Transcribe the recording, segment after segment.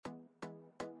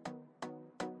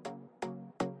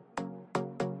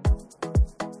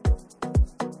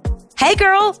Hey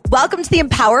girl, welcome to the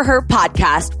Empower Her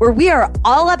podcast, where we are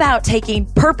all about taking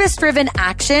purpose-driven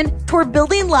action toward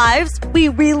building lives we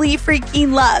really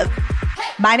freaking love.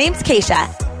 My name's Keisha,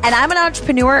 and I'm an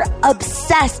entrepreneur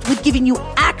obsessed with giving you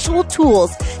actual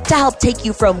tools to help take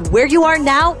you from where you are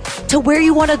now to where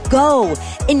you want to go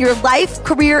in your life,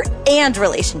 career, and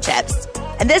relationships.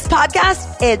 And this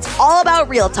podcast, it's all about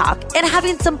real talk and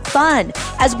having some fun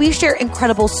as we share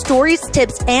incredible stories,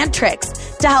 tips, and tricks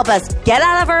to help us get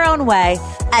out of our own way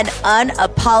and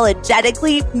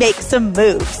unapologetically make some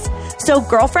moves. So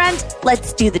girlfriend,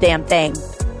 let's do the damn thing.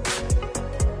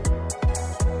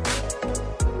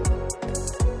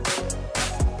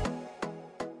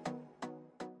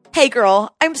 Hey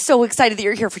girl, I'm so excited that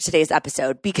you're here for today's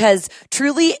episode because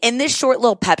truly in this short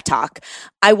little pep talk,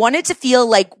 I want it to feel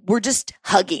like we're just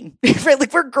hugging, right?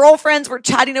 Like we're girlfriends, we're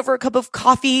chatting over a cup of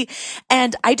coffee.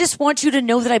 And I just want you to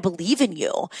know that I believe in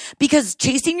you because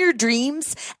chasing your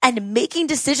dreams and making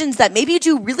decisions that maybe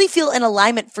do really feel in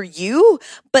alignment for you,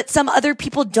 but some other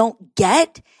people don't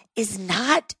get is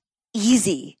not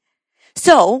easy.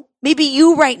 So maybe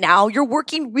you right now, you're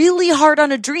working really hard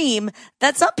on a dream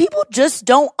that some people just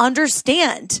don't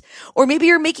understand. Or maybe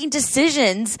you're making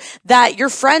decisions that your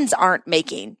friends aren't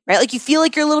making, right? Like you feel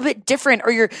like you're a little bit different,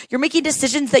 or you're making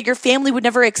decisions that your family would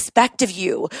never expect of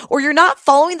you, or you're not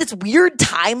following this weird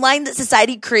timeline that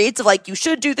society creates of like, you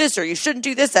should do this or you shouldn't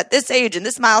do this at this age and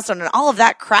this milestone and all of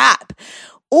that crap.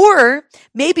 Or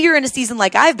maybe you're in a season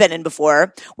like I've been in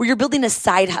before, where you're building a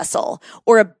side hustle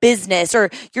or a business, or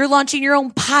you're launching your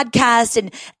own podcast,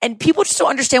 and people just don't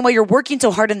understand why you're working so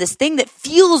hard on this thing that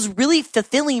feels really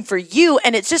fulfilling for you.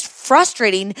 And it's just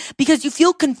frustrating because you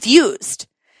feel confused.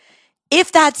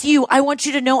 If that's you, I want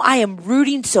you to know I am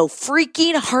rooting so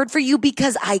freaking hard for you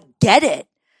because I get it.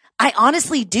 I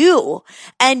honestly do.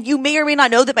 And you may or may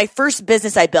not know that my first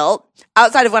business I built,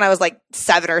 outside of when I was like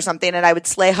 7 or something, and I would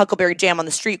slay Huckleberry Jam on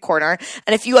the street corner,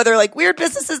 and a few other like weird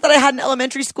businesses that I had in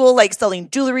elementary school, like selling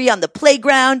jewelry on the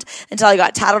playground until I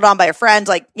got tattled on by a friend,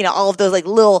 like, you know, all of those like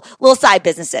little side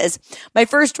businesses. My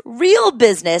first real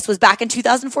business was back in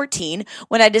 2014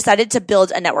 when I decided to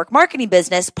build a network marketing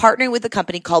business, partnering with a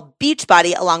company called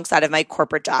Beachbody alongside of my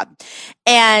corporate job.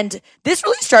 And this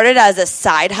really started as a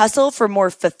side hustle for more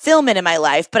fulfillment in my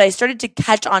life, but I started to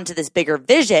catch on to this bigger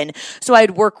vision. So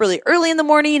I'd work really early in the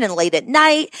morning and late at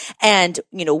night and,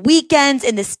 you know, weekends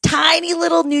in this tiny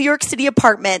little New York City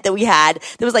apartment that we had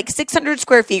that was like 600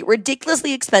 square feet,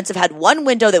 ridiculously expensive, had one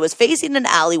window that was facing an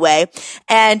alleyway.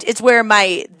 And it's where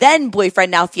my then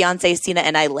boyfriend, now fiance, Sina,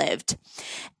 and I lived.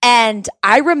 And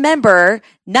I remember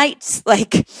nights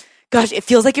like, gosh, it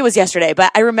feels like it was yesterday,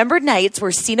 but I remember nights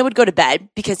where Sina would go to bed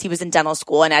because he was in dental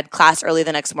school and had class early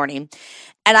the next morning.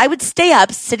 And I would stay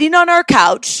up sitting on our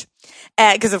couch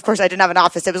because of course I didn't have an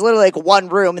office. It was literally like one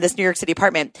room in this New York City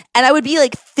apartment. And I would be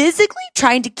like physically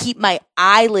trying to keep my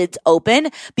eyelids open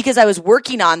because I was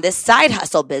working on this side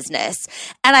hustle business.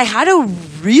 And I had a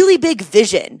really big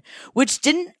vision, which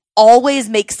didn't always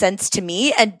make sense to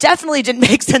me and definitely didn't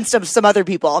make sense to some other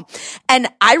people. And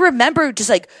I remember just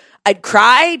like, I'd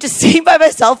cry just sitting by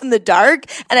myself in the dark,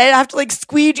 and I'd have to like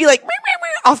squeegee like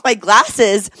off my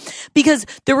glasses because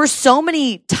there were so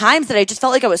many times that I just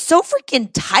felt like I was so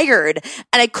freaking tired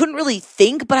and I couldn't really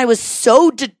think, but I was so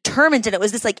determined, and it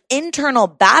was this like internal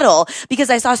battle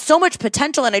because I saw so much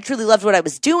potential and I truly loved what I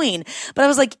was doing. But I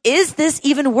was like, is this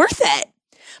even worth it?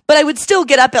 But I would still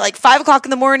get up at like 5 o'clock in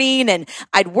the morning and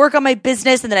I'd work on my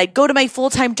business, and then I'd go to my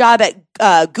full-time job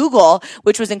at Google,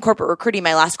 which was in corporate recruiting,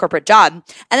 my last corporate job. And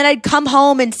then I'd come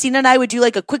home and Sina and I would do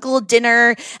like a quick little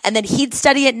dinner, and then he'd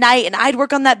study at night and I'd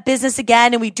work on that business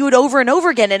again, and we'd do it over and over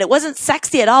again. And it wasn't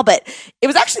sexy at all, but it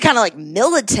was actually kind of like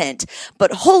militant.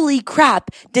 But holy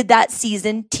crap, did that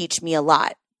season teach me a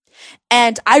lot.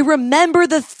 And I remember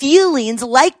the feelings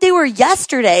like they were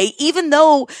yesterday, even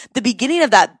though the beginning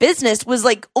of that business was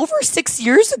like over 6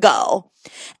 years ago.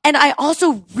 And I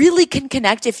also really can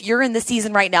connect if you're in the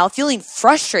season right now feeling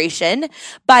frustration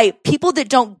by people that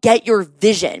don't get your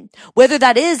vision, whether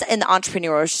that is in the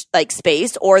entrepreneurial like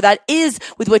space or that is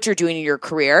with what you're doing in your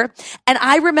career. And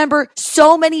I remember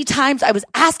so many times I was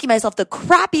asking myself the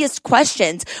crappiest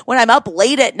questions when I'm up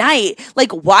late at night,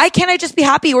 like, why can't I just be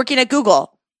happy working at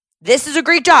Google? This is a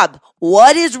great job.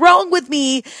 What is wrong with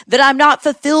me that I'm not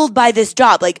fulfilled by this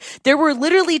job? Like, there were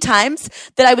literally times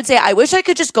that I would say, I wish I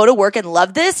could just go to work and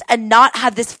love this and not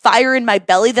have this fire in my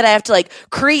belly that I have to like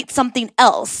create something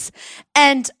else.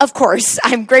 And of course,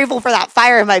 I'm grateful for that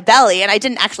fire in my belly. And I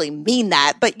didn't actually mean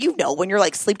that, but you know, when you're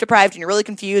like sleep deprived and you're really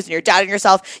confused and you're doubting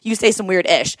yourself, you say some weird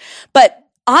ish. But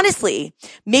honestly,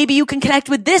 maybe you can connect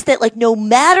with this, that like no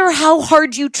matter how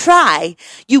hard you try,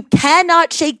 you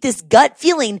cannot shake this gut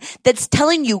feeling that's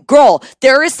telling you, girl,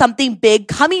 there is something big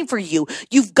coming for you.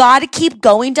 You've got to keep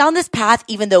going down this path,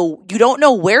 even though you don't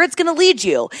know where it's going to lead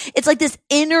you. It's like this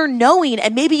inner knowing,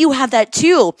 and maybe you have that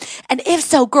too. And if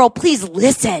so, girl, please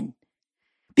listen,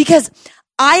 because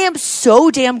I am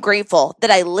so damn grateful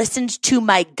that I listened to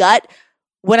my gut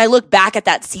when I look back at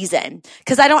that season,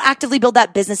 because I don't actively build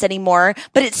that business anymore,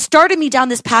 but it started me down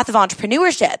this path of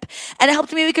entrepreneurship, and it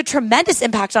helped me make a tremendous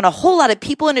impact on a whole lot of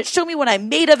people. And it showed me what I'm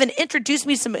made of and introduced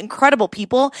me to some incredible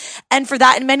people. And for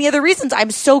that and many other reasons,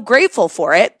 I'm so grateful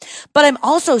for it. But I'm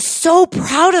also so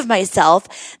proud of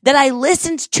myself that I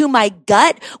listened to my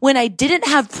gut when I didn't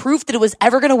have proof that it was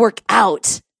ever going to work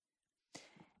out.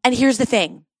 And here's the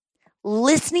thing,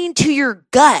 listening to your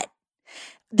gut,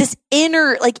 this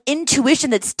inner like intuition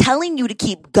that's telling you to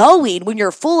keep going when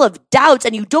you're full of doubts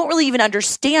and you don't really even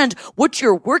understand what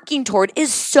you're working toward,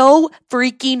 is so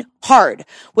freaking hard.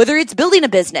 Whether it's building a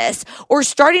business or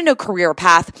starting a career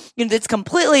path, that's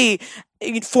completely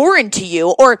foreign to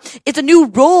you, or it's a new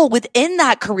role within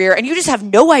that career and you just have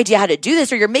no idea how to do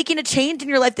this, or you're making a change in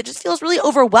your life that just feels really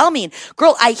overwhelming.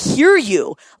 Girl, I hear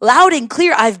you loud and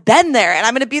clear. I've been there, and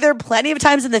I'm going to be there plenty of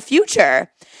times in the future.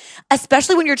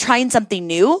 Especially when you're trying something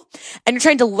new and you're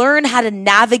trying to learn how to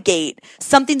navigate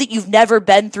something that you've never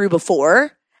been through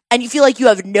before, and you feel like you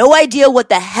have no idea what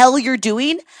the hell you're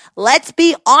doing. Let's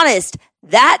be honest,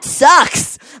 that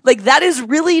sucks. Like, that is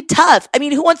really tough. I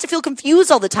mean, who wants to feel confused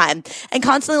all the time and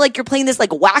constantly like you're playing this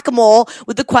like whack-a-mole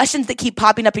with the questions that keep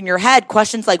popping up in your head?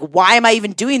 Questions like, why am I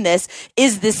even doing this?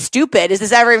 Is this stupid? Is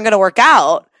this ever even going to work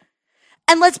out?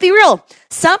 And let's be real,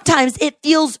 sometimes it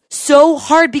feels so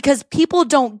hard because people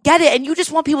don't get it and you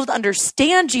just want people to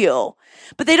understand you.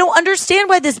 But they don't understand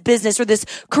why this business or this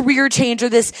career change or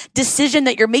this decision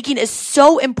that you're making is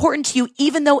so important to you,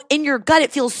 even though in your gut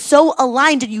it feels so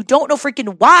aligned and you don't know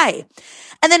freaking why.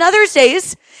 And then other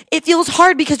days, it feels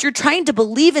hard because you're trying to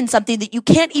believe in something that you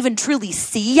can't even truly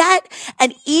see yet.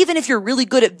 And even if you're really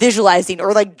good at visualizing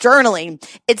or like journaling,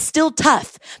 it's still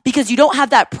tough because you don't have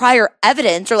that prior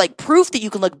evidence or like proof that you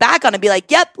can look back on and be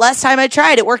like, yep, last time I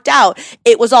tried, it worked out.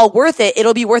 It was all worth it.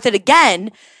 It'll be worth it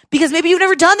again, because maybe you've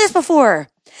never done this before.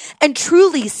 And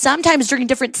truly, sometimes during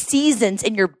different seasons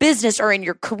in your business or in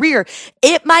your career,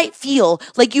 it might feel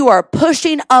like you are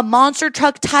pushing a monster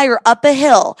truck tire up a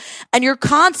hill and you're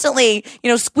constantly,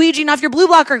 squeegeeing off your blue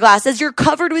blocker glasses. You're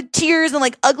covered with tears and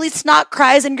like ugly snot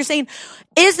cries. And you're saying,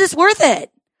 is this worth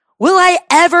it? Will I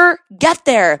ever get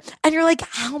there? And you're like,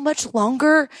 how much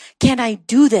longer can I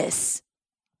do this?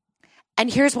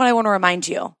 And here's what I want to remind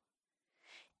you.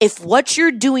 If what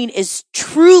you're doing is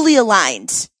truly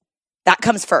aligned, that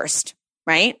comes first,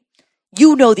 right?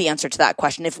 You know the answer to that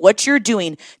question. If what you're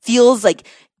doing feels like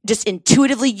just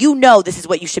intuitively, this is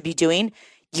what you should be doing,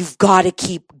 you've got to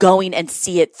keep going and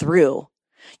see it through.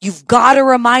 You've got to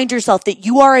remind yourself that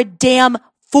you are a damn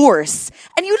force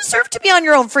and you deserve to be on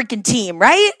your own freaking team,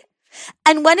 right?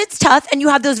 And when it's tough and you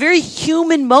have those very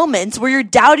human moments where you're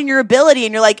doubting your ability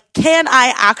and you're like, can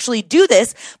I actually do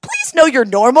this? Please know you're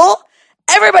normal.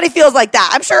 Everybody feels like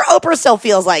that. I'm sure Oprah still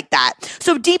feels like that.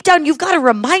 So deep down, you've got to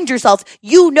remind yourself,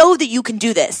 you know that you can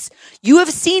do this. You have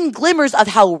seen glimmers of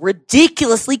how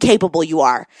ridiculously capable you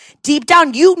are. Deep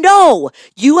down, you know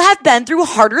you have been through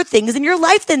harder things in your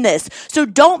life than this. So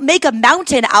don't make a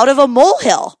mountain out of a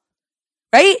molehill,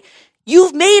 right?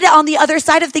 You've made it on the other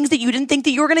side of things that you didn't think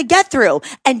that you were going to get through.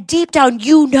 And deep down,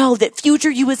 you know that future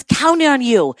you is counting on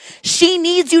you. She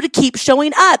needs you to keep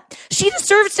showing up. She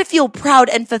deserves to feel proud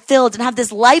and fulfilled and have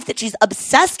this life that she's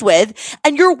obsessed with.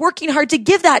 And you're working hard to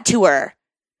give that to her.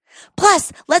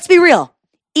 Plus, let's be real.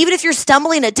 Even if you're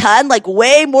stumbling a ton, like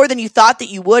way more than you thought that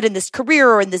you would in this career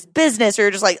or in this business, or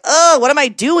you're just like, oh, what am I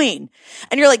doing?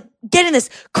 And you're like getting this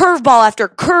curveball after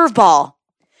curveball.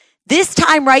 This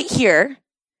time right here,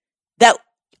 that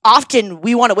often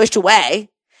we want to wish away,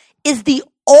 is the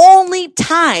only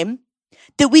time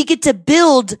that we get to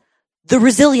build the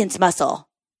resilience muscle.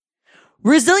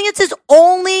 Resilience is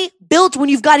only built when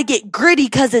you've got to get gritty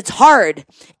because it's hard.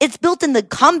 It's built in the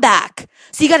comeback.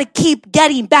 So you got to keep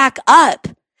getting back up.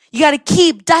 You got to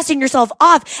keep dusting yourself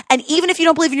off. And even if you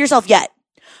don't believe in yourself yet,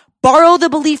 borrow the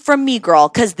belief from me, girl,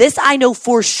 because this I know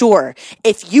for sure.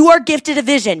 If you are gifted a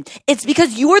vision, it's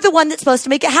because you are the one that's supposed to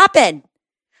make it happen.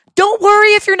 Don't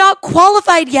worry if you're not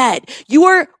qualified yet. You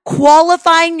are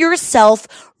qualifying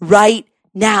yourself right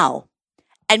now.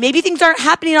 And maybe things aren't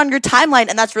happening on your timeline,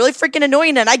 and that's really freaking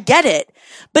annoying, and I get it.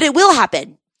 But it will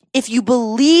happen. If you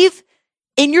believe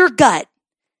in your gut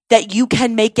that you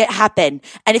can make it happen.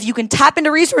 And if you can tap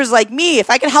into resources like me, if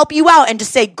I can help you out and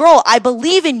just say, girl, I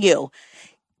believe in you,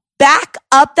 back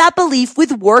up that belief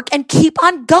with work and keep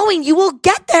on going. You will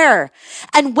get there.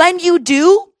 And when you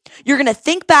do, you're going to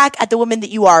think back at the woman that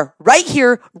you are right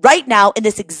here, right now, in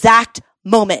this exact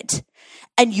moment.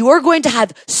 And you're going to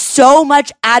have so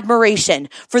much admiration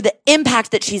for the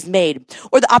impact that she's made,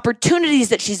 or the opportunities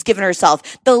that she's given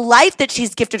herself, the life that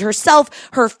she's gifted herself,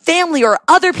 her family, or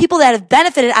other people that have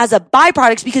benefited as a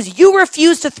byproduct because you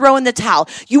refuse to throw in the towel.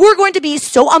 You are going to be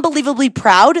so unbelievably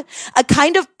proud, a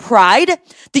kind of pride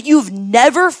that you've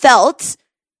never felt,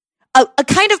 a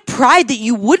kind of pride that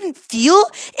you wouldn't feel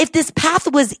if this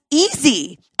path was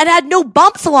easy and had no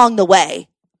bumps along the way.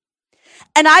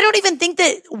 And I don't even think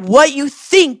that what you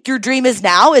think your dream is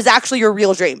now is actually your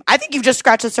real dream. I think you've just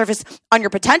scratched the surface on your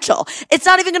potential. It's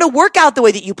not even going to work out the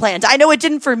way that you planned. I know it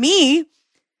didn't for me.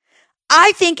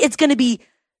 I think it's going to be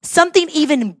something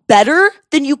even better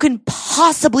than you can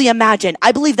possibly imagine.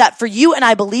 I believe that for you, and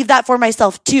I believe that for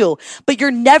myself too. But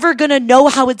you're never going to know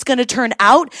how it's going to turn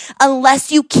out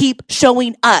unless you keep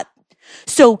showing up.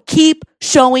 So keep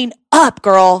showing up,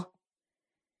 girl.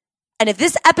 And if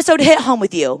this episode hit home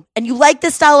with you and you like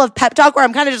this style of pep talk where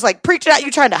I'm kind of just like preaching at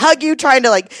you, trying to hug you, trying to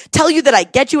like tell you that I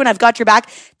get you and I've got your back,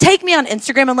 take me on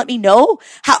Instagram and let me know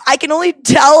how. I can only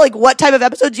tell like what type of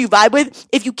episodes you vibe with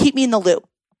if you keep me in the loop.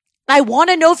 I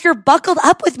want to know if you're buckled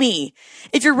up with me,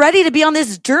 if you're ready to be on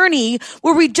this journey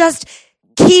where we just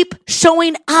keep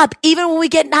showing up even when we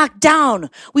get knocked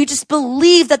down. We just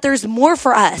believe that there's more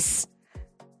for us.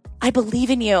 I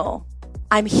believe in you.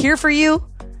 I'm here for you.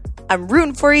 I'm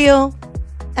rooting for you,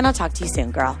 and I'll talk to you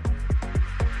soon, girl.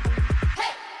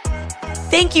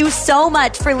 Thank you so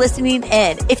much for listening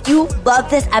in. If you love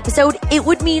this episode, it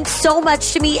would mean so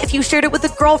much to me if you shared it with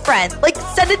a girlfriend. Like,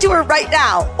 send it to her right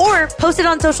now, or post it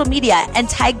on social media and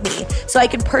tag me so I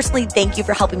can personally thank you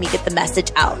for helping me get the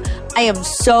message out. I am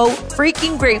so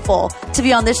freaking grateful to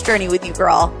be on this journey with you,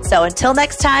 girl. So until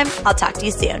next time, I'll talk to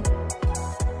you soon.